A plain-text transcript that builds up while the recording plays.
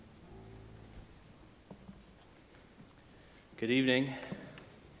Good evening.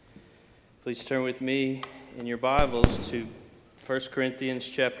 Please turn with me in your Bibles to 1 Corinthians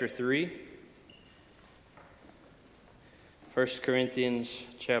chapter 3. 1 Corinthians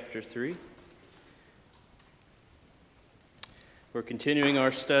chapter 3. We're continuing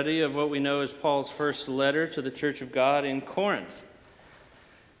our study of what we know as Paul's first letter to the Church of God in Corinth.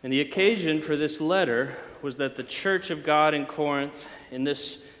 And the occasion for this letter was that the Church of God in Corinth, in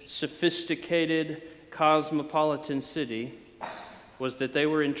this sophisticated, cosmopolitan city, was that they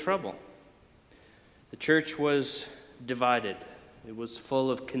were in trouble. The church was divided. It was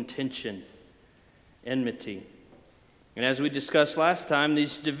full of contention, enmity. And as we discussed last time,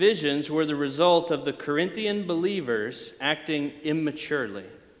 these divisions were the result of the Corinthian believers acting immaturely.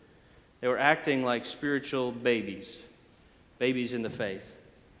 They were acting like spiritual babies in the faith.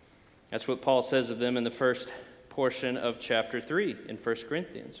 That's what Paul says of them in the first portion of chapter 3 in 1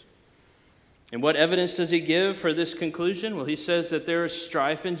 Corinthians. And what evidence does he give for this conclusion? Well, he says that there is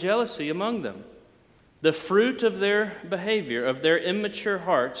strife and jealousy among them. The fruit of their behavior, of their immature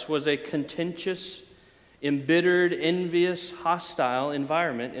hearts, was a contentious, embittered, envious, hostile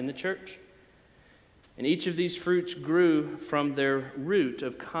environment in the church. And each of these fruits grew from their root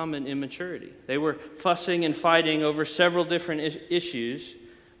of common immaturity. They were fussing and fighting over several different issues,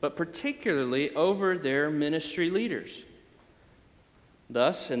 but particularly over their ministry leaders.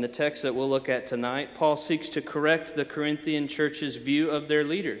 Thus, in the text that we'll look at tonight, Paul seeks to correct the Corinthian church's view of their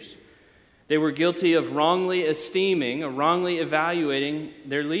leaders. They were guilty of wrongly esteeming or wrongly evaluating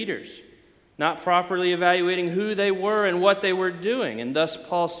their leaders, not properly evaluating who they were and what they were doing. And thus,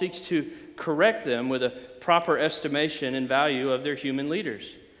 Paul seeks to correct them with a proper estimation and value of their human leaders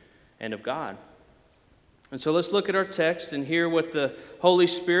and of God. And so let's look at our text and hear what the Holy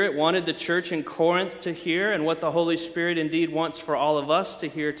Spirit wanted the church in Corinth to hear and what the Holy Spirit indeed wants for all of us to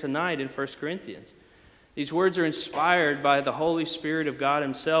hear tonight in 1 Corinthians. These words are inspired by the Holy Spirit of God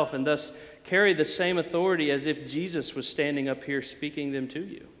Himself and thus carry the same authority as if Jesus was standing up here speaking them to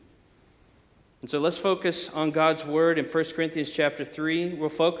you. And so let's focus on God's Word in 1 Corinthians chapter 3. We'll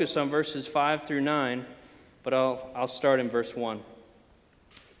focus on verses 5 through 9, but I'll start in verse 1.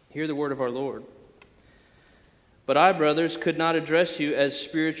 Hear the word of our Lord. But I, brothers, could not address you as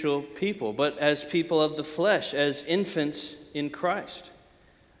spiritual people, but as people of the flesh, as infants in Christ.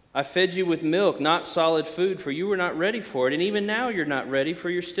 I fed you with milk, not solid food, for you were not ready for it, and even now you're not ready, for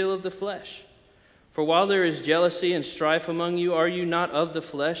you're still of the flesh. For while there is jealousy and strife among you, are you not of the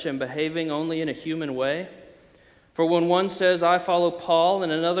flesh and behaving only in a human way? For when one says, I follow Paul,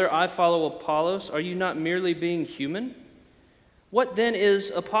 and another, I follow Apollos, are you not merely being human? What then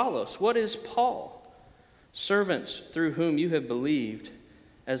is Apollos? What is Paul? Servants through whom you have believed,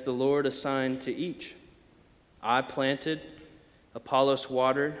 as the Lord assigned to each. I planted, Apollos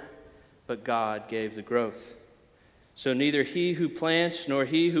watered, but God gave the growth. So neither he who plants nor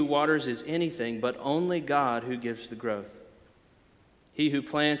he who waters is anything, but only God who gives the growth. He who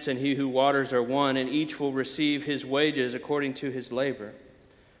plants and he who waters are one, and each will receive his wages according to his labor.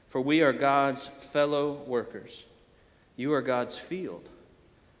 For we are God's fellow workers. You are God's field,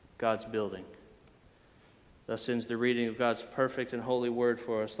 God's building. Thus ends the reading of God's perfect and holy word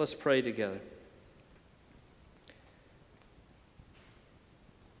for us. Let's pray together.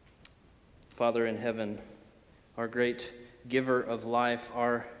 Father in heaven, our great giver of life,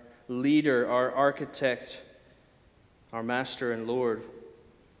 our leader, our architect, our master and Lord,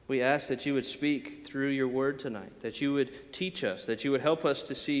 we ask that you would speak through your word tonight, that you would teach us, that you would help us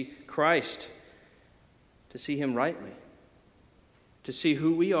to see Christ, to see him rightly, to see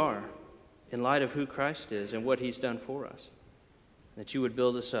who we are in light of who Christ is and what he's done for us, that you would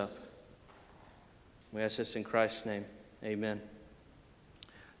build us up. We ask this in Christ's name. Amen.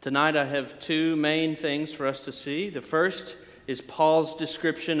 Tonight I have two main things for us to see. The first is Paul's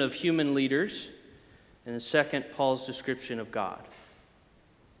description of human leaders, and the second, Paul's description of God.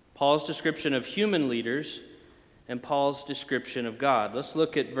 Paul's description of human leaders and Paul's description of God. Let's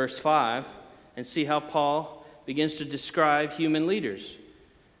look at verse 5 and see how Paul begins to describe human leaders.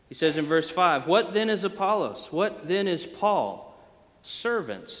 He says in verse 5, What then is Apollos? What then is Paul?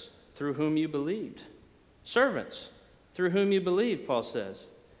 Servants through whom you believed. Servants through whom you believed, Paul says.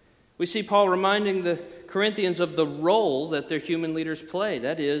 We see Paul reminding the Corinthians of the role that their human leaders play.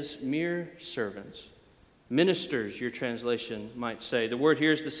 That is, mere servants. Ministers, your translation might say. The word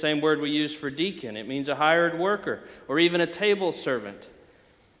here is the same word we use for deacon. It means a hired worker or even a table servant.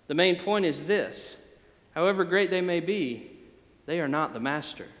 The main point is this. However great they may be, they are not the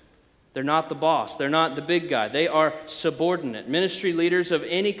master. They're not the boss. They're not the big guy. They are subordinate. Ministry leaders of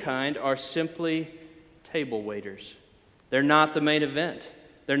any kind are simply table waiters. They're not the main event.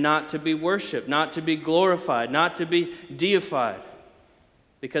 They're not to be worshiped, not to be glorified, not to be deified.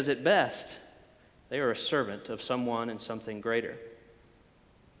 Because at best, they are a servant of someone and something greater.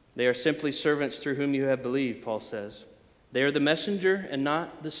 They are simply servants through whom you have believed, Paul says. They are the messenger and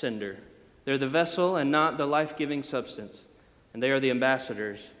not the sender. They're the vessel and not the life-giving substance. And they are the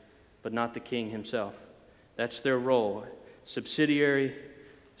ambassadors, but not the king himself. That's their role: subsidiary,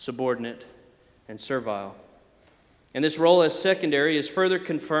 subordinate, and servile. And this role as secondary is further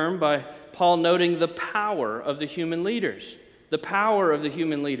confirmed by Paul noting the power of the human leaders. The power of the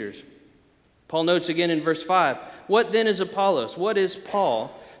human leaders. Paul notes again in verse 5, "What then is Apollos? What is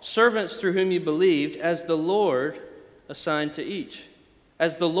Paul? Servants through whom you believed, as the Lord assigned to each."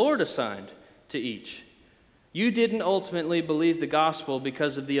 As the Lord assigned to each. You didn't ultimately believe the gospel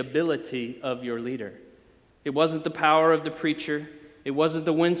because of the ability of your leader. It wasn't the power of the preacher. It wasn't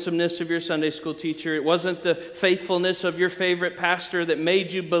the winsomeness of your Sunday school teacher. It wasn't the faithfulness of your favorite pastor that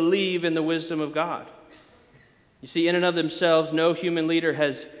made you believe in the wisdom of God. You see, in and of themselves, no human leader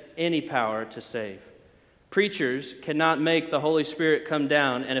has any power to save. Preachers cannot make the Holy Spirit come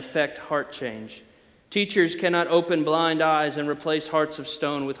down and effect heart change. Teachers cannot open blind eyes and replace hearts of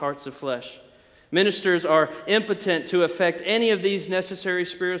stone with hearts of flesh. Ministers are impotent to effect any of these necessary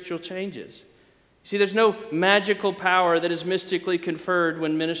spiritual changes. You see, there's no magical power that is mystically conferred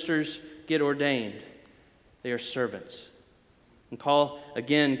when ministers get ordained. They are servants. And Paul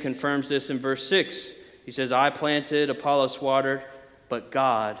again confirms this in verse 6. He says, "I planted, Apollos watered, but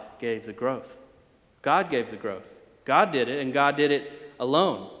God gave the growth." God gave the growth. God did it, and God did it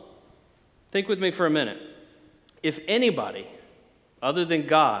alone. Think with me for a minute. If anybody other than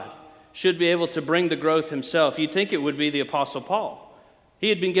God should be able to bring the growth himself, you'd think it would be the Apostle Paul. He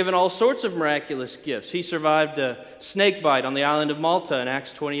had been given all sorts of miraculous gifts. He survived a snake bite on the island of Malta in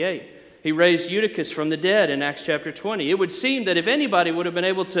Acts 28. He raised Eutychus from the dead in Acts chapter 20. It would seem that if anybody would have been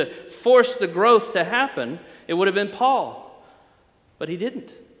able to force the growth to happen, it would have been Paul. But he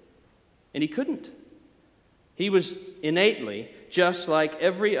didn't. And he couldn't. He was innately just like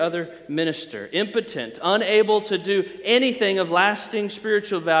every other minister, impotent, unable to do anything of lasting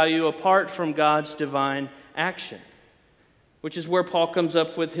spiritual value apart from God's divine action. Which is where Paul comes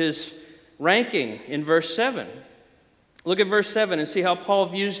up with his ranking in verse 7. Look at verse 7 and see how Paul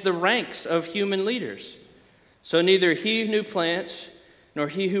views the ranks of human leaders. "So neither he who plants nor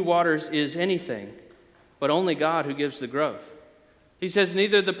he who waters is anything, but only God who gives the growth." He says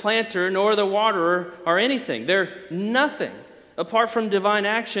neither the planter nor the waterer are anything. They're nothing. Apart from divine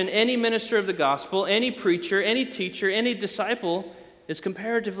action, any minister of the gospel, any preacher, any teacher, any disciple is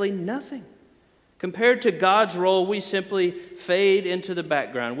comparatively nothing. Compared to God's role, we simply fade into the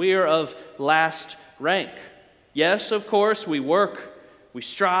background. We are of last rank. Yes, of course, we work, we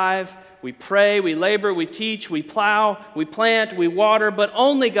strive, we pray, we labor, we teach, we plow, we plant, we water, but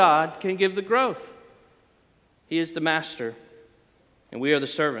only God can give the growth. He is the master, and we are the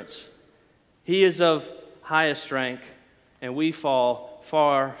servants. He is of highest rank, and we fall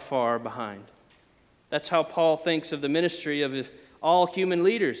far, far behind. That's how Paul thinks of the ministry of all human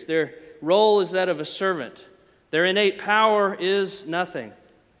leaders. Their role is that of a servant. Their innate power is nothing,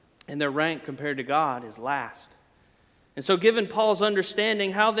 and their rank compared to God is last. And so given Paul's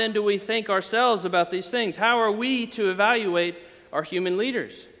understanding, how then do we think ourselves about these things? How are we to evaluate our human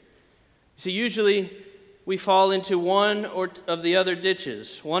leaders? See, usually we fall into one or of the other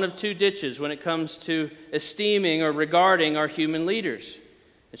ditches, one of two ditches when it comes to esteeming or regarding our human leaders.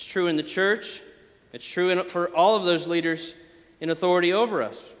 It's true in the church. It's true for all of those leaders in authority over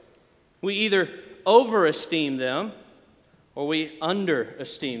us. We either overesteem them or we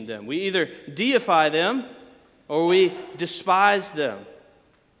underesteem them. We either deify them or we despise them.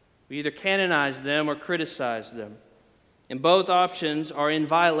 We either canonize them or criticize them. And both options are in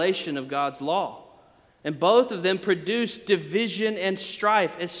violation of God's law. And both of them produce division and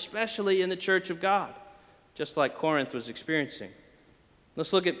strife, especially in the church of God, just like Corinth was experiencing.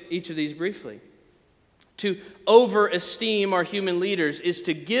 Let's look at each of these briefly. To overesteem our human leaders is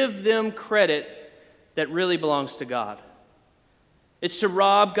to give them credit that really belongs to God. It's to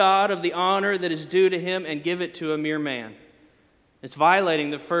rob God of the honor that is due to him and give it to a mere man. It's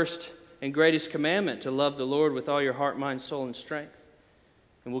violating the first and greatest commandment, to love the Lord with all your heart, mind, soul, and strength.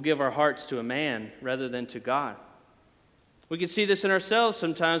 And we'll give our hearts to a man rather than to God. We can see this in ourselves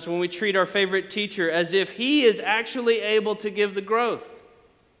sometimes when we treat our favorite teacher as if he is actually able to give the growth.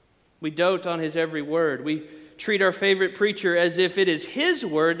 We dote on his every word. We treat our favorite preacher as if it is his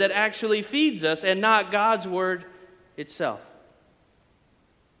word that actually feeds us and not God's word itself.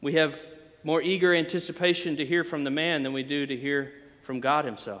 We have more eager anticipation to hear from the man than we do to hear from God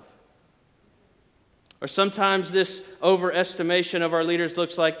himself. Or sometimes this overestimation of our leaders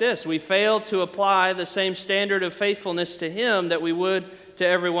looks like this. We fail to apply the same standard of faithfulness to him that we would to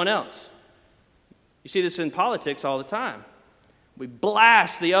everyone else. You see this in politics all the time. We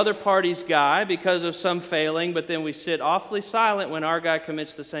blast the other party's guy because of some failing, but then we sit awfully silent when our guy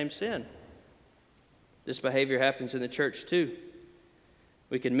commits the same sin. This behavior happens in the church too.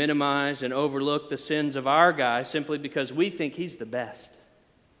 We can minimize and overlook the sins of our guy simply because we think he's the best.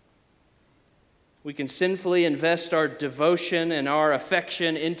 We can sinfully invest our devotion and our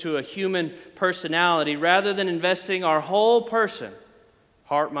affection into a human personality rather than investing our whole person,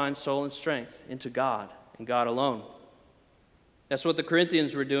 heart, mind, soul, and strength, into God and God alone. That's what the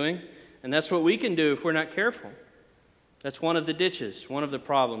Corinthians were doing, and that's what we can do if we're not careful. That's one of the ditches, one of the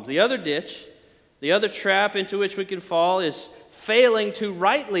problems. The other ditch, the other trap into which we can fall is failing to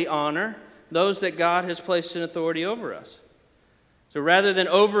rightly honor those that God has placed in authority over us. So rather than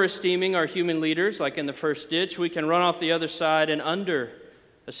overesteeming our human leaders, like in the first ditch, we can run off the other side and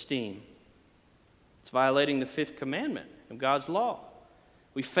underesteem. It's violating the fifth commandment of God's law.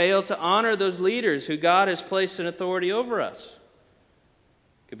 We fail to honor those leaders who God has placed in authority over us.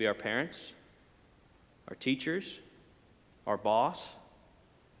 It could be our parents, our teachers, our boss,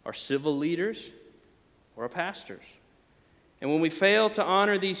 our civil leaders, or our pastors. And when we fail to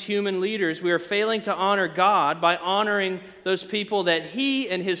honor these human leaders, we are failing to honor God by honoring those people that He,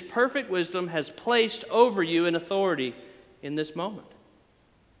 in His perfect wisdom, has placed over you in authority in this moment.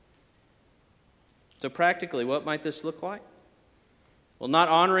 So practically, what might this look like? Well, not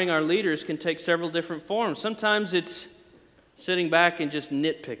honoring our leaders can take several different forms. Sometimes it's sitting back and just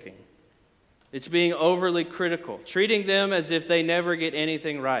nitpicking. It's being overly critical, treating them as if they never get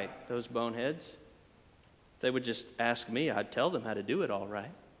anything right, those boneheads. If they would just ask me, I'd tell them how to do it all right.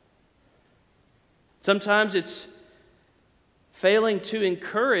 Sometimes it's failing to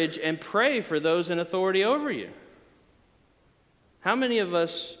encourage and pray for those in authority over you. How many of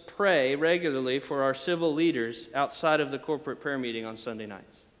us pray regularly for our civil leaders outside of the corporate prayer meeting on Sunday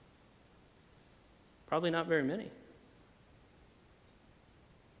nights? Probably not very many.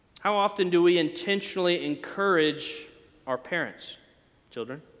 How often do we intentionally encourage our parents,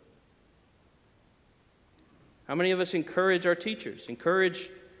 children? How many of us encourage our teachers?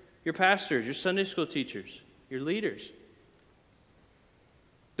 Encourage your pastors, your Sunday school teachers, your leaders?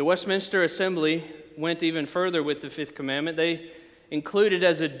 The Westminster Assembly went even further with the fifth commandment. They included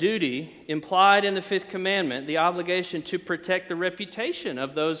as a duty, implied in the fifth commandment, the obligation to protect the reputation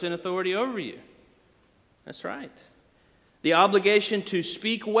of those in authority over you. That's right. The obligation to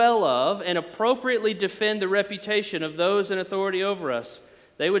speak well of and appropriately defend the reputation of those in authority over us,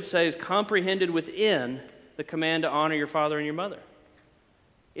 they would say, is comprehended within the command to honor your father and your mother.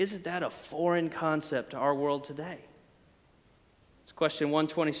 Isn't that a foreign concept to our world today? It's question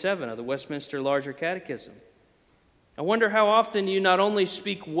 127 of the Westminster Larger Catechism. I wonder how often you not only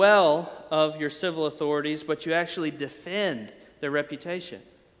speak well of your civil authorities, but you actually defend their reputation.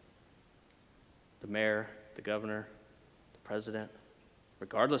 The mayor, the governor, president,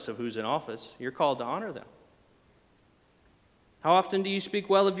 regardless of who's in office, you're called to honor them. How often do you speak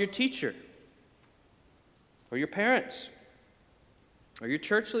well of your teacher, or your parents, or your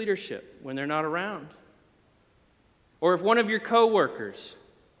church leadership when they're not around? Or if one of your coworkers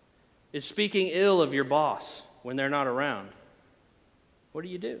is speaking ill of your boss when they're not around, what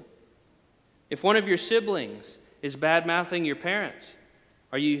do? If one of your siblings is bad-mouthing your parents,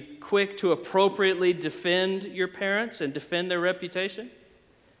 are you quick to appropriately defend your parents and defend their reputation?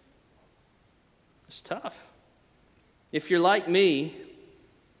 It's tough. If you're like me,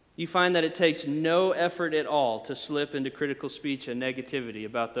 you find that it takes no effort at all to slip into critical speech and negativity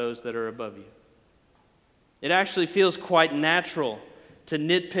about those that are above you. It actually feels quite natural to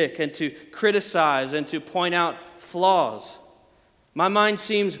nitpick and to criticize and to point out flaws. My mind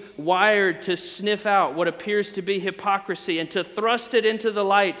seems wired to sniff out what appears to be hypocrisy and to thrust it into the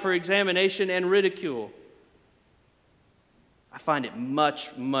light for examination and ridicule. I find it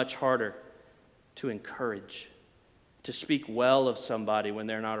much, much harder to encourage, to speak well of somebody when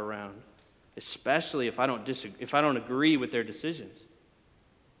they're not around, especially if I don't agree with their decisions.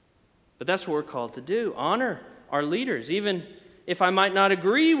 But that's what we're called to do, honor our leaders, even if I might not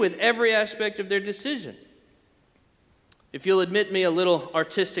agree with every aspect of their decision. If you'll admit me a little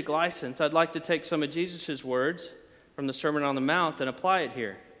artistic license, I'd like to take some of Jesus' words from the Sermon on the Mount and apply it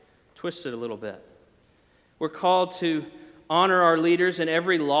here, twist it a little bit. We're called to honor our leaders in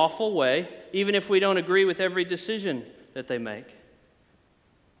every lawful way, even if we don't agree with every decision that they make.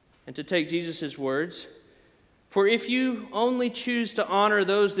 And to take Jesus' words, for if you only choose to honor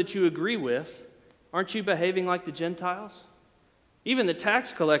those that you agree with, aren't you behaving like the Gentiles? Even the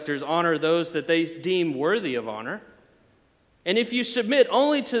tax collectors honor those that they deem worthy of honor. And if you submit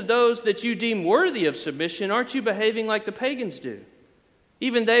only to those that you deem worthy of submission, aren't you behaving like the pagans do?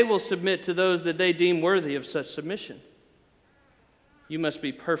 Even they will submit to those that they deem worthy of such submission. You must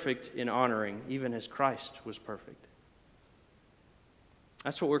be perfect in honoring, even as Christ was perfect.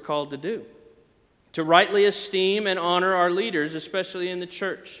 That's what we're called to do. To rightly esteem and honor our leaders, especially in the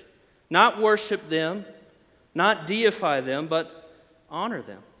church. Not worship them, not deify them, but honor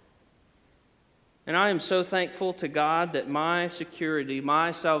them. And I am so thankful to God that my security,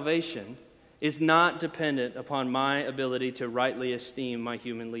 my salvation, is not dependent upon my ability to rightly esteem my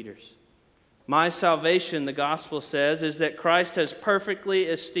human leaders. My salvation, the gospel says, is that Christ has perfectly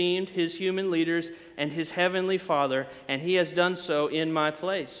esteemed his human leaders and his heavenly Father, and he has done so in my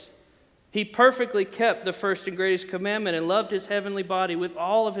place. He perfectly kept the first and greatest commandment and loved his heavenly body with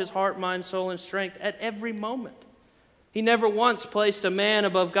all of his heart, mind, soul, and strength at every moment. He never once placed a man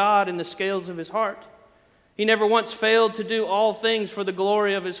above God in the scales of his heart. He never once failed to do all things for the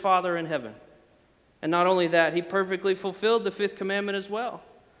glory of his Father in heaven. And not only that, he perfectly fulfilled the fifth commandment as well.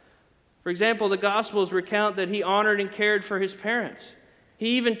 For example, the Gospels recount that he honored and cared for his parents.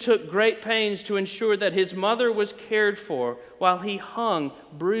 He even took great pains to ensure that his mother was cared for while he hung,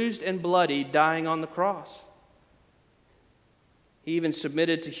 bruised and bloody, dying on the cross. He even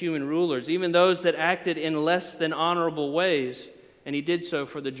submitted to human rulers, even those that acted in less than honorable ways, and he did so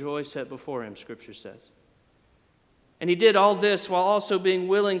for the joy set before him, Scripture says. And he did all this while also being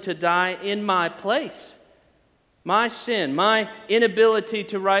willing to die in my place. My sin, my inability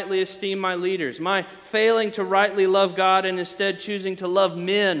to rightly esteem my leaders, my failing to rightly love God and instead choosing to love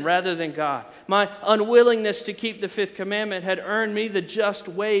men rather than God, my unwillingness to keep the fifth commandment had earned me the just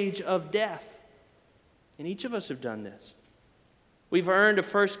wage of death. And each of us have done this. We've earned a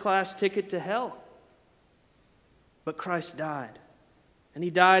first-class ticket to hell. But Christ died. And he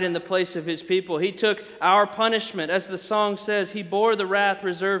died in the place of his people. He took our punishment. As the song says, he bore the wrath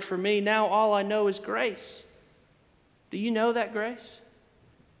reserved for me. Now all I know is grace. Do you know that grace?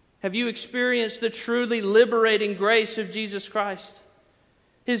 Have you experienced the truly liberating grace of Jesus Christ?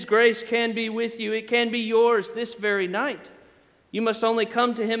 His grace can be with you. It can be yours this very night. You must only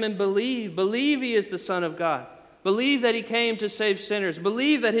come to him and believe. Believe he is the Son of God. Believe that he came to save sinners.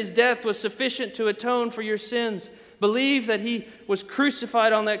 Believe that his death was sufficient to atone for your sins. Believe that he was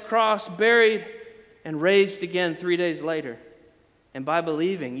crucified on that cross, buried, and raised again 3 days later. And by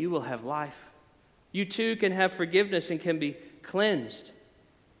believing, you will have life. You too can have forgiveness and can be cleansed.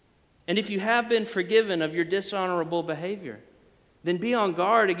 And if you have been forgiven of your dishonorable behavior, then be on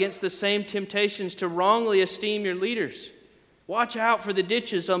guard against the same temptations to wrongly esteem your leaders. Watch out for the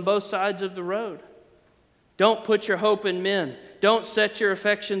ditches on both sides of the road. Don't put your hope in men. Don't set your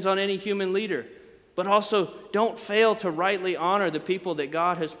affections on any human leader. But also, don't fail to rightly honor the people that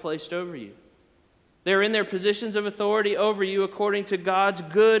God has placed over you. They're in their positions of authority over you according to God's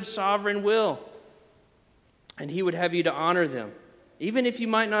good sovereign will. And he would have you to honor them. Even if you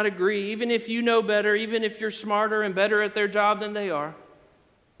might not agree, even if you know better, even if you're smarter and better at their job than they are,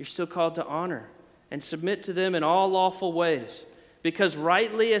 you're still called to honor and submit to them in all lawful ways. Because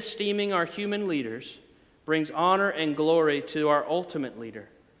rightly esteeming our human leaders brings honor and glory to our ultimate leader,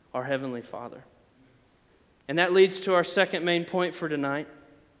 our Heavenly Father. And that leads to our second main point for tonight,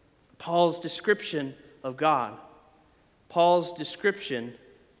 Paul's description of God. Paul's description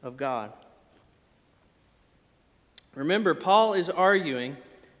of God. Remember, Paul is arguing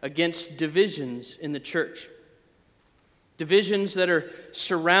against divisions in the church. Divisions that are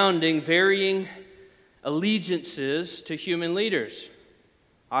surrounding varying allegiances to human leaders.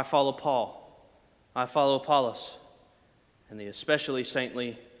 I follow Paul. I follow Apollos. And the especially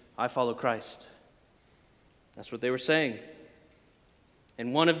saintly, I follow Christ. That's what they were saying.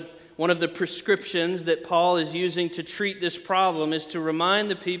 And one of the prescriptions that Paul is using to treat this problem is to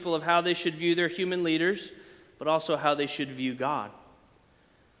remind the people of how they should view their human leaders, but also how they should view God.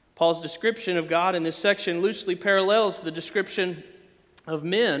 Paul's description of God in this section loosely parallels the description of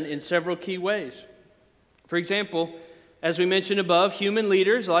men in several key ways. For example, as we mentioned above, human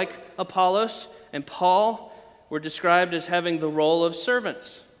leaders like Apollos and Paul were described as having the role of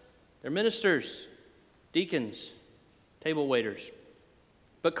servants. They're ministers, deacons, table waiters.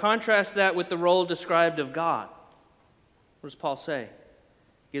 But contrast that with the role described of God. What does Paul say?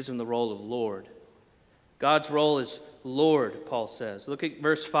 He gives him the role of Lord. God's role is Lord, Paul says. Look at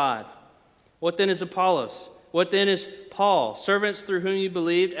verse 5. What then is Apollos? What then is Paul? Servants through whom you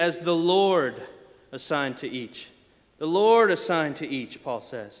believed, as the Lord assigned to each. The Lord assigned to each, Paul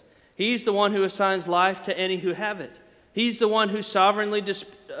says. He's the one who assigns life to any who have it. He's the one who sovereignly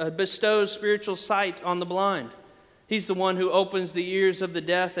bestows spiritual sight on the blind. He's the one who opens the ears of the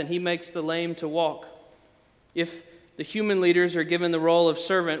deaf and he makes the lame to walk. If the human leaders are given the role of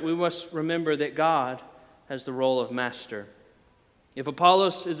servant, we must remember that God has the role of master. If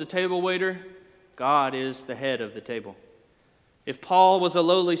Apollos is a table waiter, God is the head of the table. If Paul was a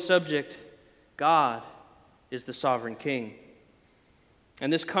lowly subject, God is the sovereign king.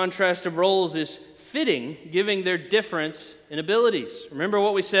 And this contrast of roles is fitting, given their difference in abilities. Remember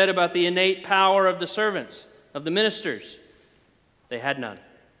what we said about the innate power of the servants, of the ministers. They had none.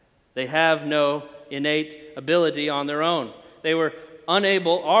 They have no innate ability on their own. They are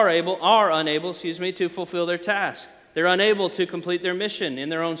unable to fulfill their task. They're unable to complete their mission in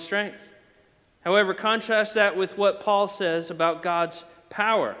their own strength. However, contrast that with what Paul says about God's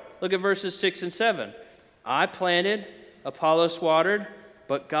power. Look at verses 6 and 7. I planted, Apollos watered,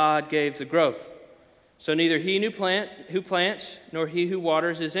 but God gave the growth. So neither he who plants nor he who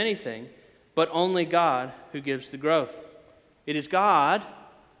waters is anything, but only God who gives the growth. It is God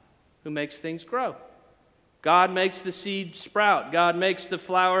who makes things grow. God makes the seed sprout. God makes the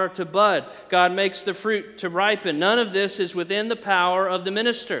flower to bud. God makes the fruit to ripen. None of this is within the power of the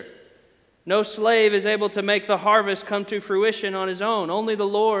minister. No slave is able to make the harvest come to fruition on his own. Only the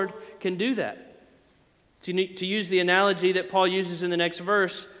Lord can do that. To use the analogy that Paul uses in the next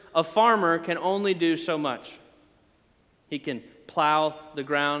verse, a farmer can only do so much. He can plow the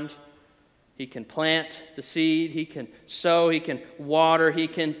ground. He can plant the seed. He can sow. He can water. He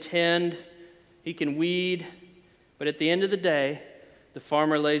can tend. He can weed. But at the end of the day, the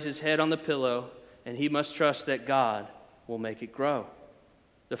farmer lays his head on the pillow, and he must trust that God will make it grow.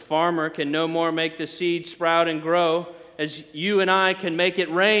 The farmer can no more make the seed sprout and grow as you and I can make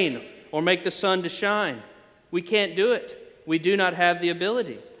it rain or make the sun to shine. We can't do it. We do not have the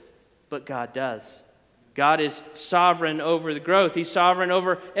ability. But God does. God is sovereign over the growth. He's sovereign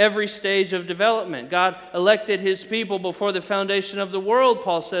over every stage of development. God elected His people before the foundation of the world,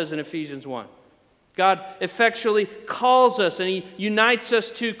 Paul says in Ephesians 1. God effectually calls us and He unites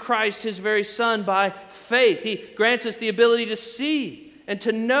us to Christ, His very Son, by faith. He grants us the ability to see and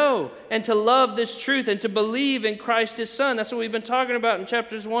to know and to love this truth and to believe in Christ, His Son. That's what we've been talking about in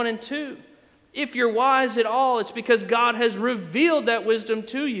chapters 1 and 2. If you're wise at all, it's because God has revealed that wisdom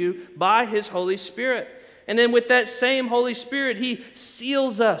to you by His Holy Spirit. And then with that same Holy Spirit, He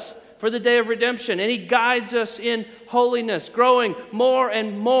seals us for the day of redemption, and He guides us in holiness, growing more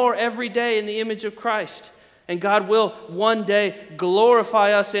and more every day in the image of Christ. And God will one day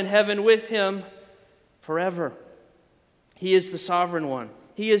glorify us in heaven with Him forever. He is the sovereign one.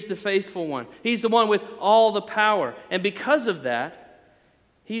 He is the faithful one. He's the one with all the power. And because of that,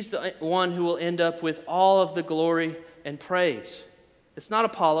 He's the one who will end up with all of the glory and praise. It's not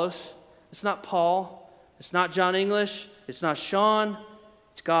Apollos. It's not Paul. It's not John English. It's not Sean.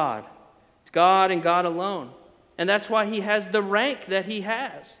 It's God. It's God and God alone. And that's why He has the rank that He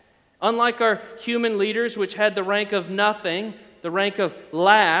has. Unlike our human leaders, which had the rank of nothing, the rank of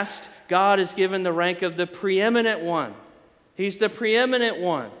last, God is given the rank of the preeminent one. He's the preeminent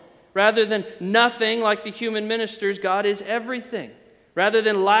one. Rather than nothing like the human ministers, God is everything. Rather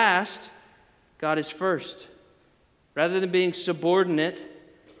than last, God is first. Rather than being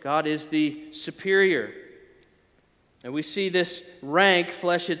subordinate, God is the superior. And we see this rank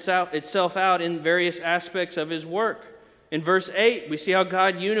flesh itself out in various aspects of His work. In verse 8, we see how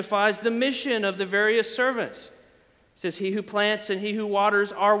God unifies the mission of the various servants. It says, He who plants and He who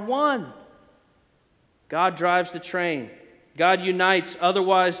waters are one. God drives the train. God unites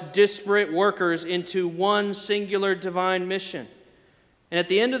otherwise disparate workers into one singular divine mission. And at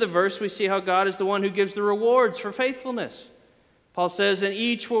the end of the verse, we see how God is the one who gives the rewards for faithfulness. Paul says, and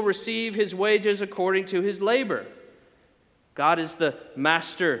each will receive his wages according to his labor. God is the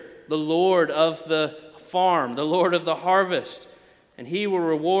master, the Lord of the farm, the Lord of the harvest. And He will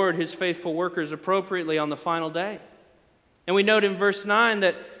reward His faithful workers appropriately on the final day. And we note in verse 9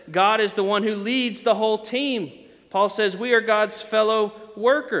 that God is the one who leads the whole team. Paul says we are God's fellow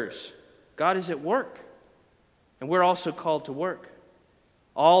workers. God is at work. And we're also called to work.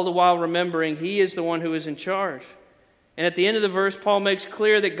 All the while remembering He is the one who is in charge. And at the end of the verse, Paul makes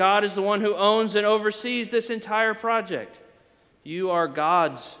clear that God is the one who owns and oversees this entire project. You are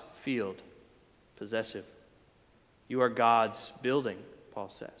God's field, possessive. You are God's building, Paul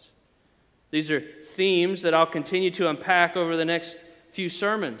says. These are themes that I'll continue to unpack over the next few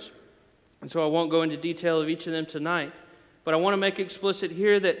sermons. And so I won't go into detail of each of them tonight. But I want to make explicit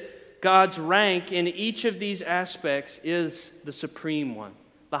here that God's rank in each of these aspects is the supreme one,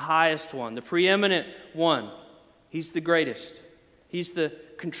 the highest one, the preeminent one. He's the greatest. He's the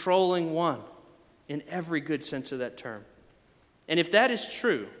controlling one in every good sense of that term. And if that is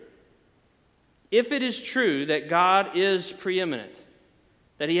true, If it is true that God is preeminent,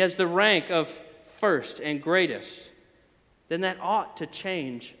 that he has the rank of first and greatest, then that ought to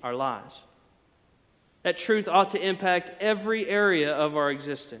change our lives. That truth ought to impact every area of our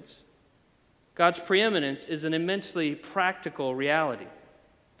existence. God's preeminence is an immensely practical reality.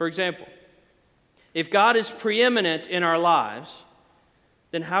 For example, if God is preeminent in our lives,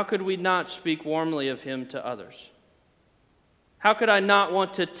 then how could we not speak warmly of him to others? How could I not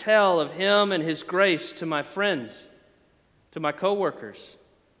want to tell of him and his grace to my friends, to my coworkers,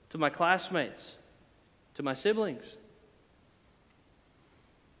 to my classmates, to my siblings?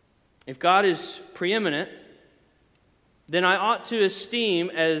 If God is preeminent, then I ought to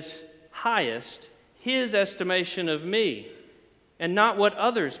esteem as highest his estimation of me and not what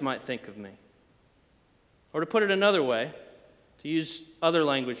others might think of me. Or to put it another way, to use other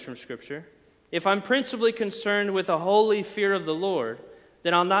language from Scripture, if I'm principally concerned with a holy fear of the Lord,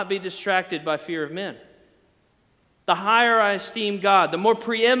 then I'll not be distracted by fear of men. The higher I esteem God, the more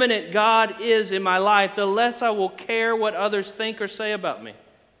preeminent God is in my life, the less I will care what others think or say about me.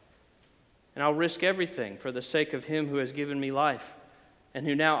 And I'll risk everything for the sake of him who has given me life and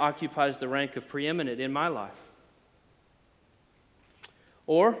who now occupies the rank of preeminent in my life.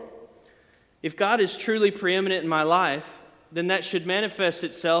 Or, if God is truly preeminent in my life, then that should manifest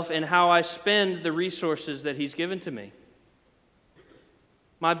itself in how I spend the resources that he's given to me.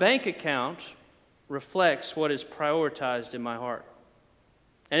 My bank account reflects what is prioritized in my heart.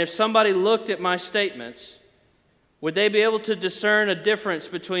 And if somebody looked at my statements, would they be able to discern a difference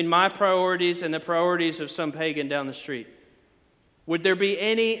between my priorities and the priorities of some pagan down the street? Would there be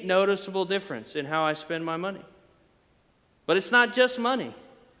any noticeable difference in how I spend my money? But it's not just money.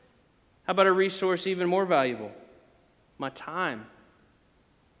 How about a resource even more valuable? My time.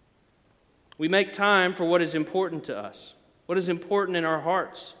 We make time for what is important to us, what is important in our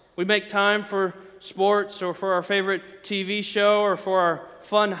hearts. We make time for sports or for our favorite TV show or for our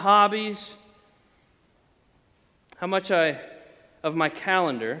fun hobbies. How much of my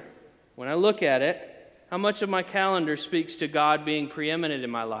calendar, when I look at it, how much of my calendar speaks to God being preeminent in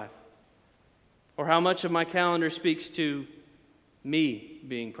my life? Or how much of my calendar speaks to me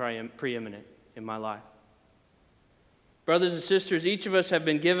being preeminent in my life? Brothers and sisters, each of us have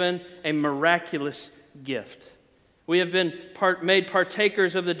been given a miraculous gift. We have been made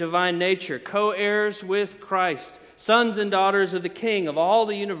partakers of the divine nature, co-heirs with Christ, sons and daughters of the King of all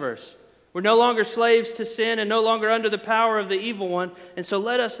the universe. We're no longer slaves to sin and no longer under the power of the evil one, and so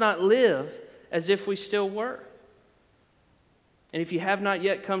let us not live as if we still were. And if you have not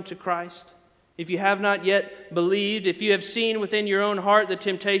yet come to Christ, if you have not yet believed, if you have seen within your own heart the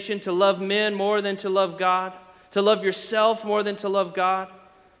temptation to love men more than to love God, to love yourself more than to love God,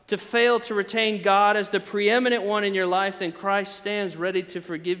 to fail to retain God as the preeminent one in your life, then Christ stands ready to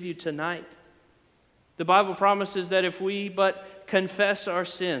forgive you tonight. The Bible promises that if we but confess our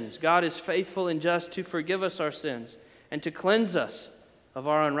sins, God is faithful and just to forgive us our sins and to cleanse us of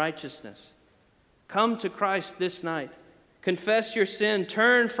our unrighteousness. Come to Christ this night. Confess your sin.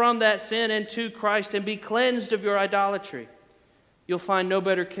 Turn from that sin and to Christ and be cleansed of your idolatry. You'll find no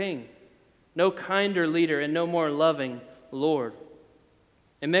better king, no kinder leader, and no more loving Lord.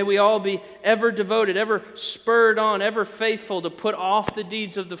 And may we all be ever devoted, ever spurred on, ever faithful to put off the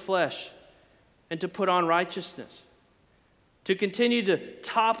deeds of the flesh and to put on righteousness. To continue to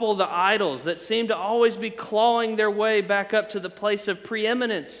topple the idols that seem to always be clawing their way back up to the place of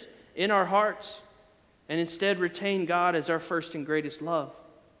preeminence in our hearts, and instead retain God as our first and greatest love.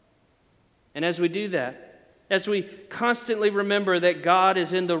 And as we do that, as we constantly remember that God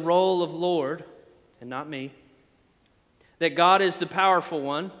is in the role of Lord and not me, that God is the powerful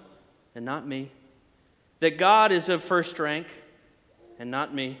one and not me, that God is of first rank and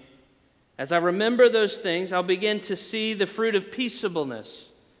not me, as I remember those things, I'll begin to see the fruit of peaceableness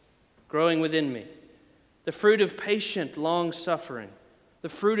growing within me, the fruit of patient long-suffering, the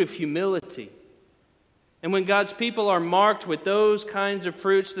fruit of humility. And when God's people are marked with those kinds of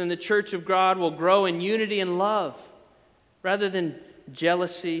fruits, then the church of God will grow in unity and love rather than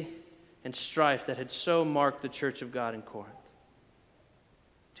jealousy and strife that had so marked the church of God in Corinth.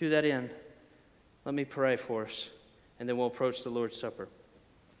 To that end, let me pray for us, and then we'll approach the Lord's Supper.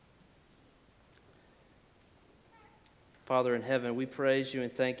 Father in heaven, we praise you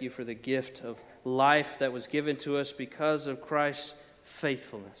and thank you for the gift of life that was given to us because of Christ's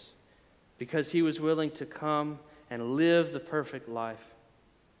faithfulness, because he was willing to come and live the perfect life,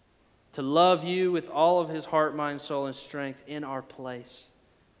 to love you with all of his heart, mind, soul, and strength in our place,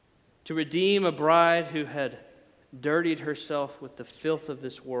 to redeem a bride who had dirtied herself with the filth of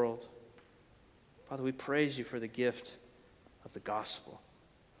this world. Father, we praise you for the gift of the gospel,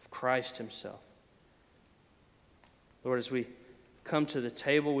 of Christ himself. Lord, as we come to the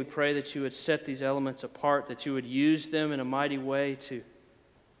table, we pray that you would set these elements apart, that you would use them in a mighty way to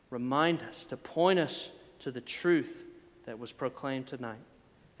remind us, to point us to the truth that was proclaimed tonight,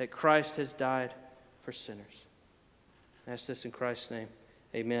 that Christ has died for sinners. I ask this in Christ's name.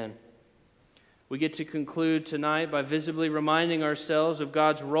 Amen. We get to conclude tonight by visibly reminding ourselves of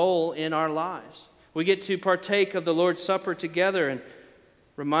God's role in our lives. We get to partake of the Lord's Supper together and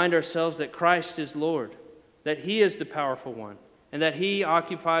remind ourselves that Christ is Lord, that He is the powerful one, and that He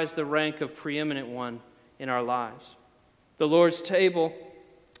occupies the rank of preeminent one in our lives. The Lord's table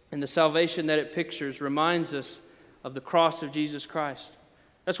and the salvation that it pictures reminds us of the cross of Jesus Christ.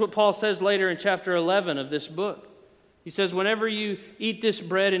 That's what Paul says later in chapter 11 of this book. He says, whenever you eat this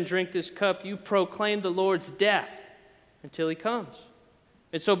bread and drink this cup, you proclaim the Lord's death until He comes.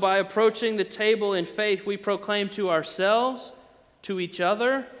 And so by approaching the table in faith, we proclaim to ourselves, to each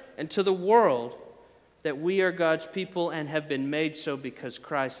other, and to the world that we are God's people and have been made so because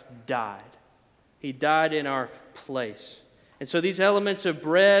Christ died. He died in our place. And so these elements of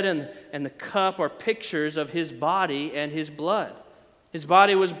bread and the cup are pictures of His body and His blood. His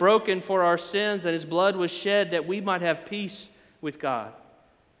body was broken for our sins, and His blood was shed that we might have peace with God.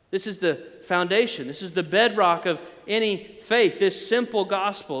 This is the foundation. This is the bedrock of any faith, this simple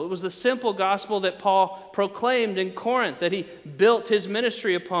gospel. It was the simple gospel that Paul proclaimed in Corinth, that he built his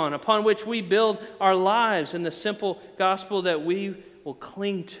ministry upon which we build our lives, and the simple gospel that we will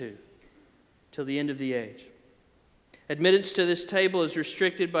cling to till the end of the age. Admittance to this table is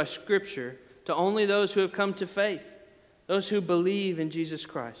restricted by Scripture to only those who have come to faith, those who believe in Jesus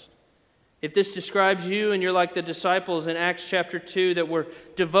Christ. If this describes you and you're like the disciples in Acts chapter 2 that were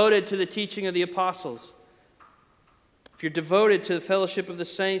devoted to the teaching of the apostles, if you're devoted to the fellowship of the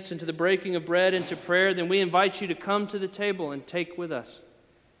saints and to the breaking of bread and to prayer, then we invite you to come to the table and take with us.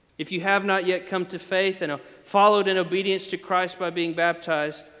 If you have not yet come to faith and followed in obedience to Christ by being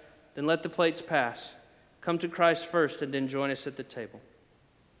baptized, then let the plates pass. Come to Christ first and then join us at the table.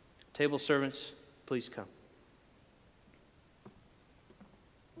 Table servants, please come.